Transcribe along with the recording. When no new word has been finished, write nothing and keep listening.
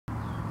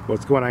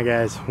What's going on,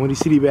 guys?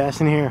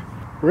 WindyCityBassin here.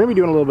 We're gonna be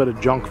doing a little bit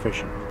of junk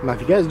fishing. Now,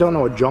 if you guys don't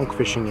know what junk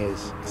fishing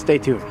is, stay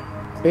tuned.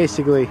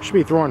 Basically, you should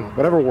be throwing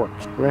whatever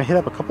works. We're gonna hit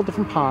up a couple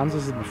different ponds.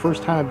 This is the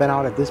first time I've been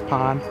out at this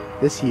pond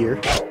this year.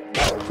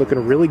 It's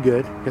looking really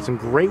good. Got some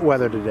great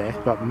weather today,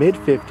 about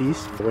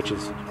mid-50s, which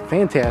is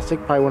fantastic.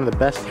 Probably one of the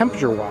best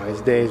temperature-wise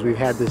days we've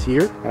had this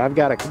year. And I've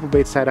got a couple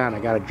baits tied on. I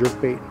got a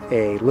jerkbait,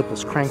 a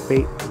lipless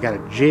crankbait, I got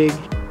a jig,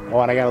 oh,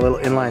 and I got a little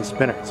inline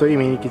spinner. So, I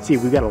mean, you can see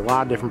we've got a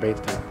lot of different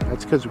baits tied on.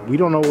 That's because we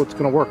don't know what's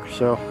gonna work.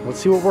 So, let's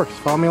see what works.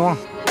 Follow me along.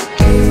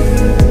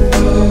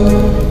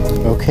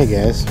 Okay,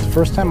 guys,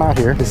 first time out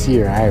here this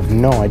year. I have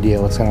no idea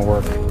what's gonna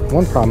work.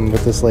 One problem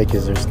with this lake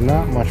is there's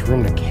not much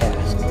room to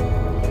cast.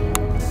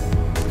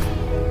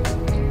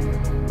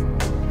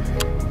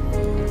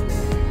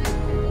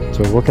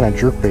 So working on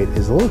jerkbait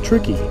is a little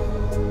tricky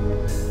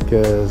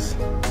because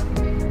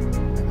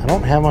I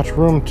don't have much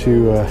room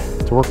to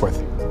work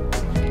with.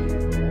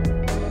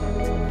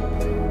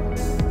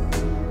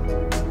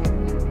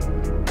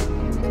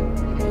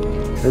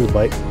 There's a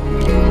bite.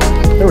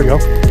 There we go.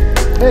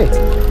 Hey,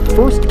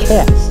 first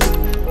cast.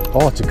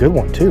 Oh, it's a good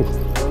one too.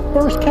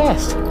 First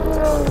cast.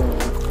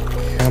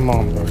 Come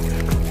on, bud.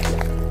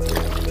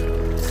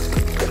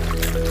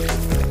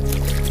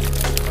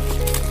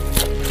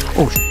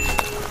 Oh,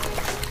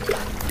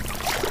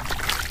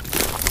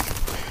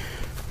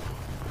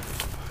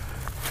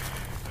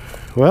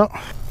 well,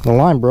 the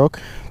line broke.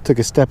 Took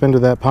a step into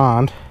that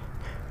pond.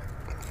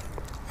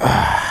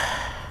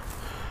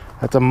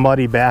 That's a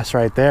muddy bass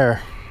right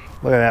there.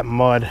 Look at that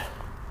mud.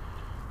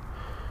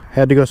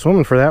 Had to go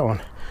swimming for that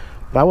one.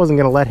 But I wasn't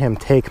gonna let him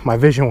take my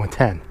Vision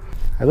 110.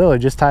 I literally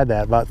just tied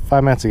that about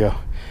 5 minutes ago.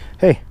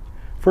 Hey,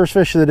 first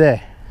fish of the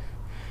day.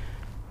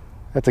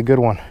 That's a good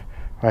one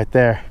right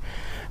there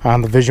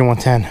on the Vision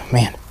 110.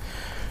 Man,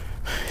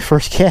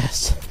 first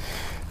cast.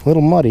 A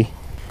little muddy.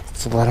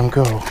 Let's let him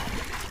go.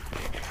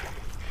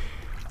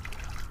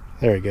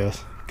 There he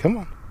goes. Come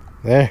on.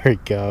 There he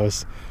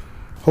goes.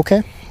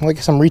 Okay, well, I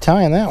guess I'm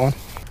retying that one.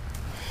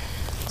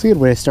 It's a good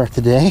way to start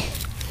the day.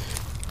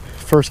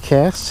 First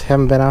cast.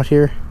 Haven't been out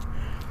here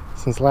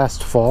since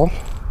last fall.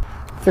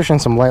 Fishing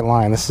some light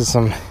line. This is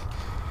some,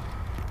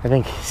 I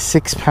think,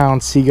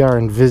 6-pound Seagar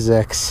and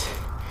Vizex.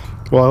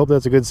 Well, I hope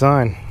that's a good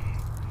sign.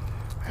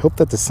 I hope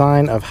that's a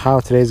sign of how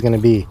today's going to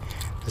be.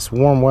 This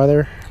warm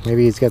weather,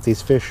 maybe he's got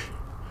these fish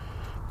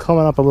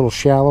coming up a little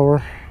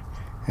shallower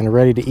and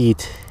ready to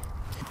eat.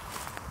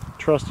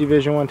 Trusty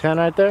Vision 110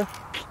 right there.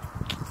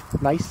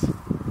 Nice.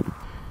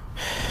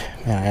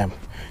 Man, I am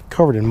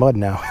covered in mud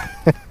now.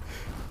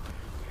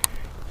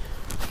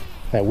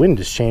 That wind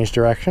has changed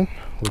direction,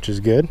 which is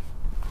good.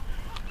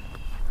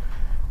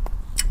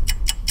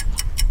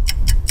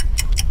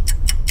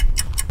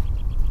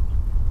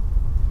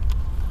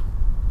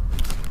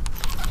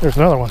 There's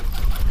another one.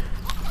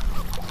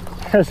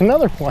 There's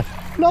another one.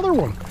 Another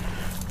one.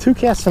 2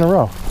 casts in a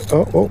row.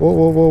 Oh, whoa, whoa,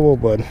 whoa, whoa, whoa,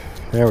 bud.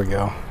 There we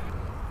go.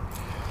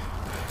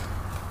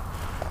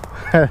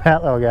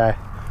 That little guy.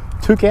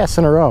 2 casts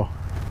in a row.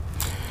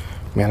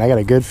 Man, I got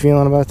a good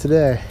feeling about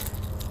today.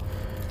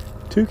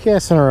 2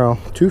 casts in a row,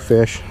 2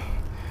 fish.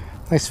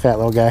 Nice fat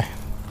little guy.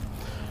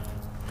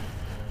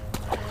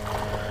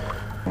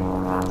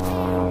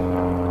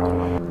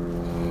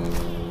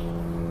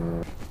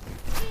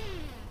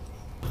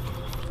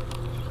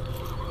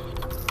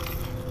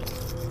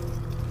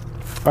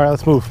 All right,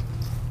 let's move.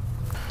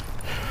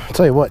 I'll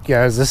tell you what,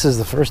 guys, this is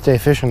the first day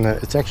fishing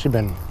that it's actually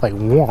been like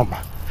warm.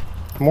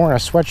 I'm wearing a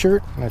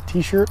sweatshirt and a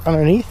t-shirt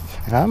underneath,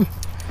 and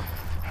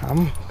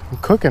I'm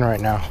cooking right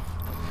now.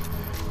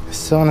 The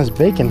sun is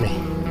baking me.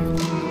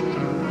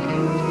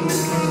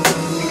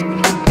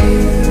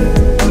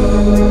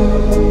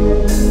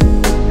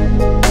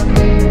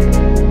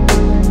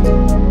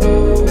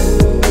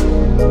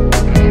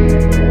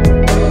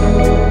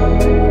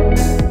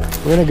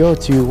 We're gonna go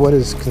to what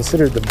is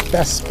considered the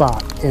best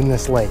spot in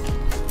this lake.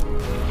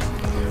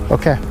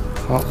 Okay,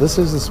 well, this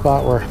is the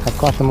spot where I've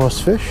caught the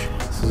most fish.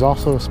 This is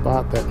also a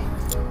spot that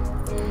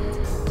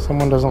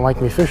someone doesn't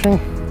like me fishing,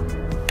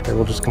 they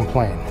will just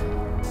complain.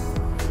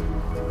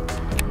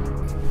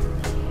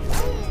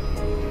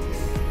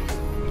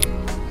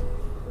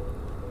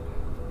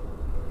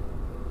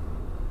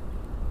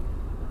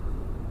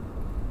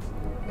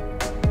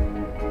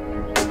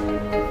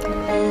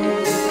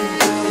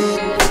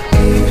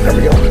 There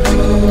we go.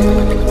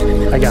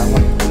 I got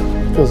one.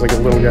 Feels like a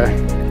little guy.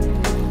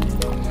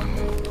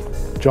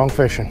 Junk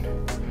fishing.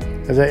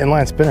 There's that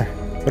inline spinner.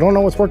 We don't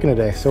know what's working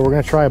today, so we're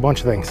gonna try a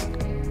bunch of things.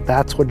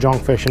 That's what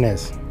junk fishing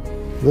is.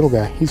 Little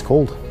guy, he's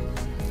cold.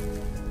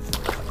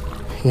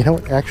 You know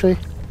what, actually,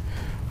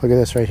 look at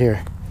this right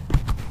here.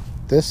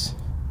 This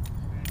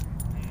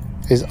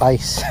is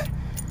ice.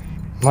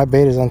 My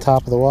bait is on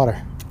top of the water.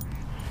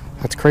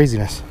 That's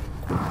craziness.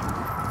 All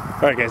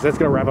right, guys, that's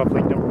gonna wrap up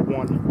lake number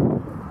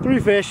 1. 3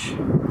 fish,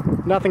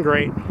 nothing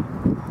great.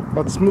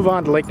 Let's move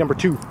on to lake number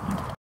 2.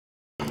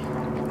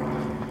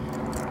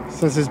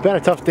 Since it's been a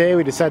tough day,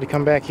 we decided to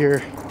come back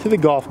here to the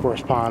golf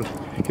course pond.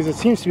 because it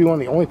seems to be one of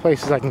the only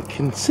places I can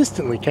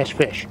consistently catch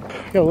fish.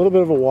 Got a little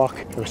bit of a walk.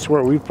 I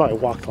swear we probably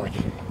walked like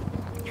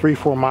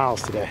 3-4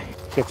 miles today.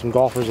 Got some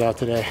golfers out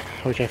today,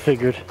 which I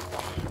figured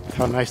with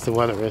how nice the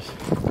weather is.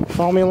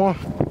 Follow me along.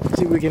 Let's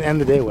see what we can end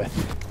the day with.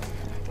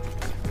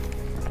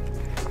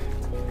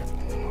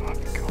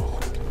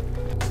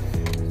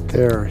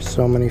 There are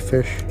so many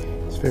fish.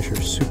 These fish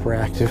are super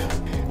active.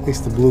 At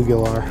least the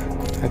bluegill are.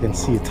 I can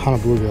see a ton of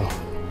bluegill.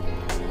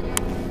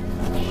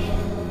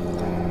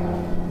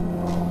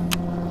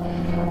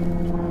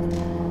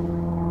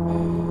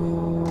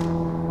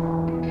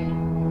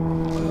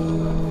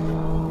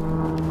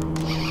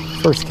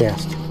 First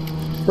cast.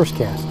 First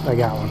cast. I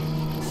got one.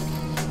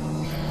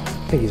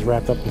 I think he's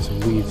wrapped up in some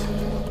weeds.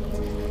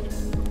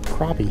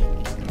 Crappie.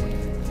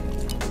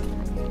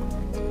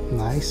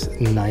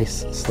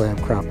 Nice slab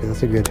crappie.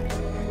 That's a good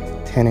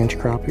 10-inch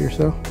crappie or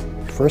so.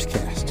 First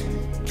cast.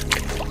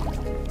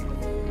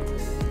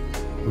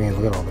 Man,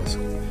 look at all this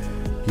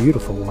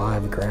beautiful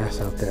live grass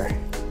out there.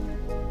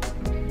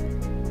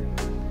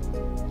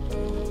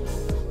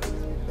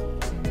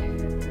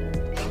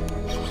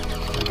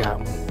 I got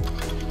one.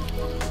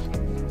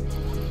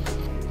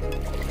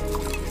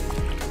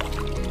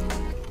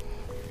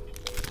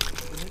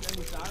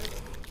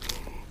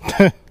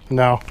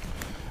 No.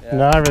 Yeah.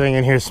 No, everything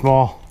in here is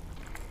small.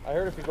 I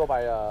heard if you go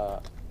by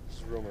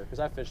this rumor, because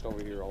I fished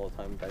over here all the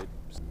time,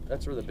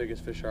 that's where the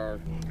biggest fish are.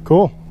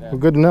 Cool. Yeah. Well,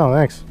 good to know.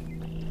 Thanks.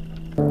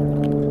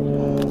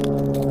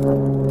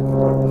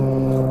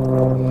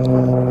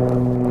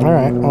 All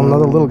right. Well,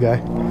 another little guy.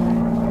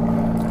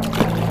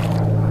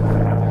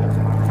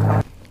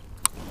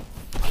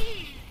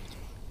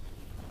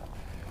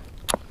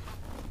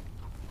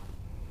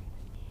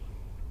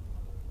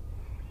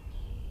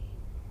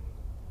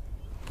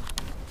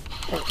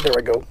 There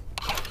we go.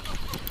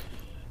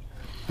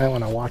 I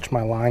want to watch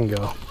my line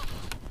go.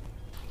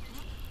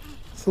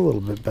 It's a little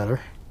bit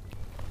better.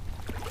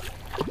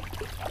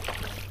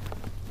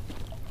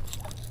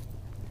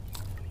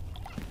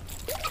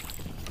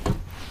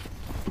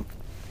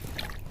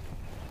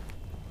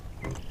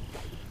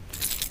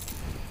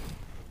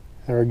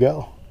 There we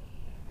go.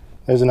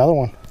 There's another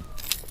one.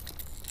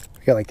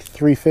 We got like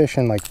 3 fish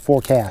and like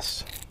 4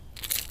 casts.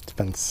 It's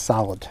been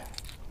solid.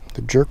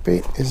 The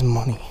jerkbait is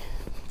money.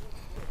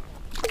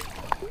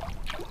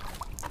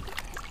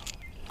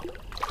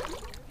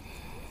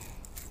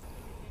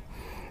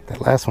 That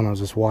last one I was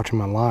just watching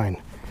my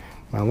line.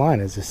 My line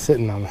is just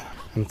sitting on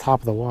the top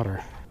of the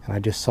water, and I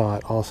just saw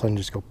it all of a sudden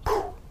just go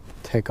poof,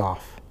 take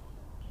off.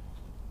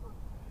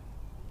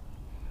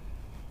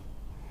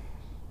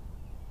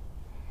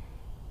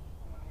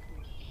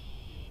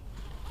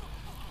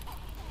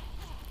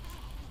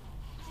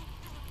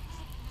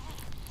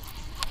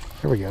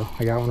 There we go.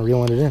 I got one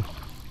reeling it in.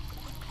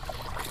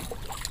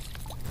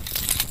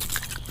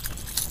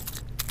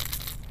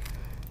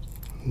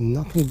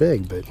 Nothing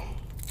big, but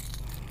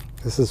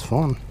this is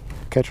fun,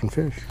 catching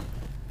fish.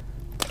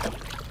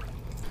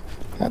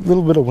 That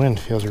little bit of wind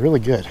feels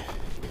really good.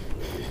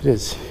 It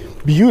is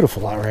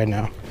beautiful out right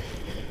now.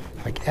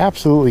 Like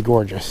absolutely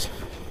gorgeous.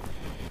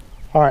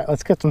 All right,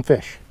 let's get some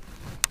fish.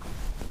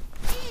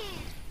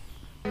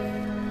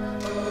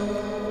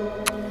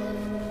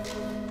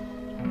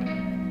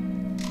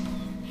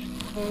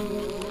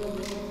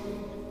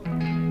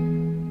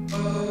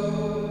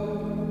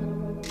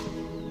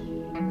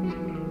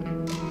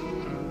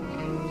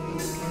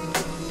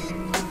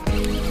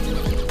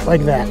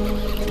 Like that.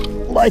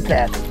 Like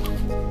that.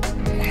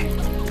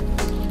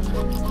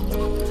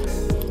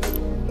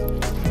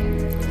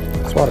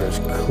 This water is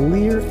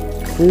clear,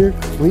 clear,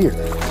 clear.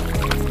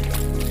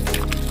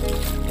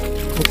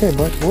 Okay,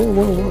 bud. Whoa,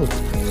 whoa, whoa.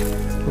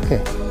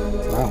 Okay.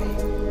 Wow.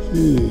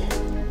 He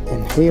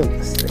inhaled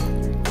this thing.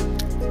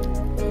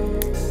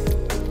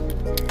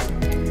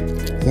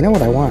 You know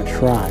what I want to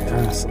try,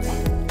 honestly?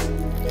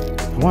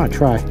 I want to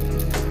try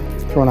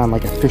throwing on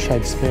like a fish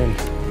head spin.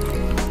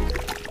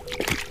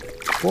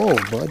 Whoa,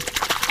 bud.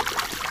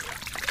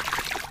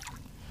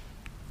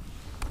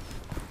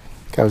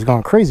 Guy was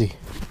going crazy.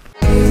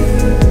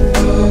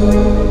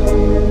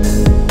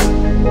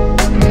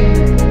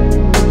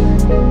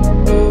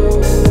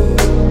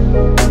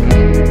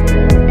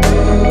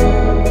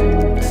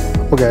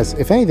 Well, guys,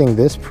 if anything,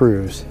 this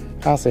proves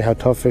honestly how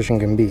tough fishing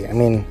can be. I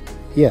mean,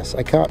 yes,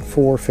 I caught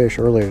 4 fish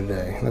earlier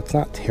today. That's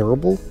not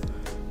terrible,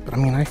 but I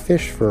mean, I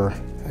fished for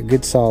a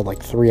good solid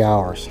like 3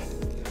 hours.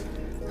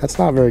 That's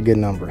not very good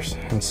numbers.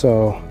 And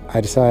so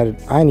I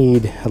decided I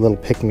need a little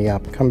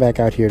pick-me-up. Come back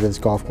out here to this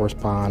golf course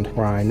pond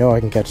where I know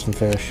I can catch some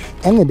fish.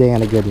 End the day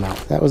on a good note.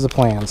 That was the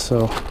plan.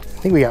 So I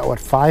think we got,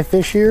 what, 5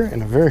 fish here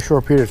in a very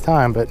short period of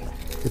time, but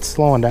it's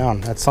slowing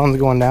down. That sun's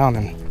going down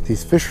and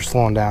these fish are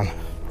slowing down.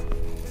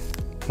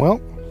 Well,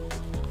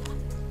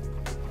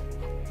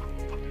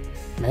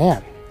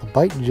 man, the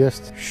bite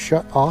just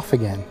shut off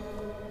again.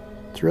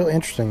 It's really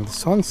interesting. The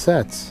sun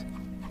sets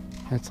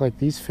and it's like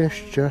these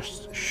fish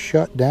just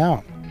shut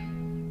down.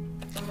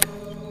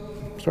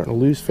 Starting to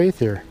lose faith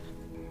here.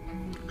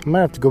 I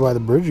might have to go by the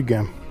bridge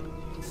again.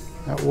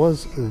 That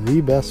was the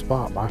best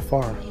spot by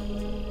far.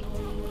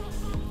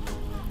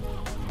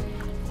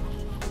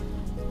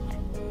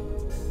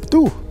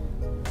 Ooh,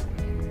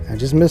 I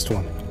just missed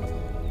one.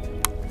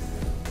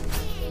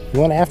 He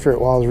went after it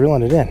while I was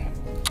reeling it in.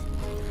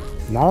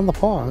 Not on the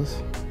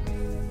paws.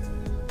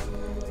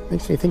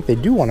 Makes me think they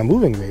do want a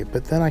moving bait,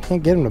 but then I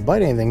can't get them to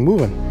bite anything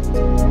moving.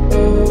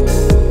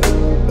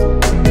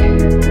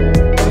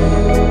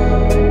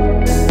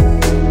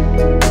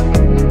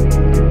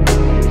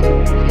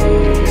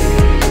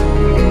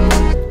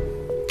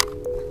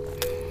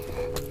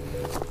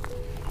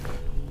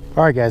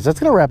 Alright guys, that's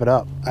gonna wrap it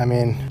up. I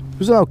mean, it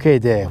was an okay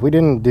day. We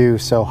didn't do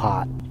so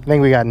hot. I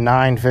think we got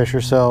 9 fish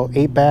or so,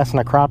 8 bass and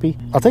a crappie.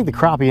 I'll take the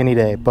crappie any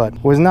day, but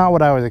it was not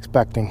what I was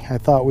expecting. I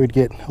thought we'd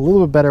get a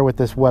little bit better with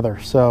this weather.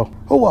 So,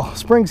 oh well,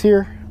 spring's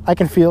here. I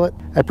can feel it.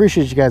 I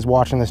appreciate you guys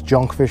watching this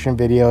junk fishing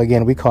video.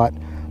 Again, we caught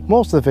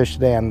most of the fish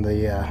today on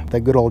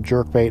the good old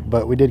jerkbait,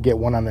 but we did get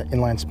one on the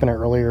inline spinner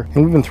earlier.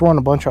 And we've been throwing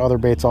a bunch of other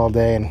baits all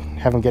day and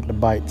haven't gotten a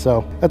bite.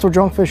 So that's what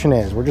junk fishing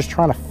is. We're just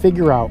trying to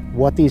figure out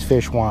what these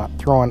fish want,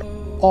 throwing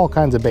all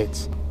kinds of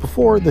baits.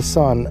 Before the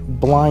sun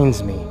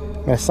blinds me,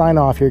 I'm gonna sign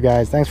off here,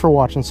 guys. Thanks for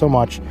watching so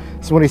much.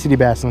 This is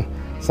WindyCityBassin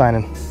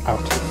signing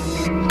out.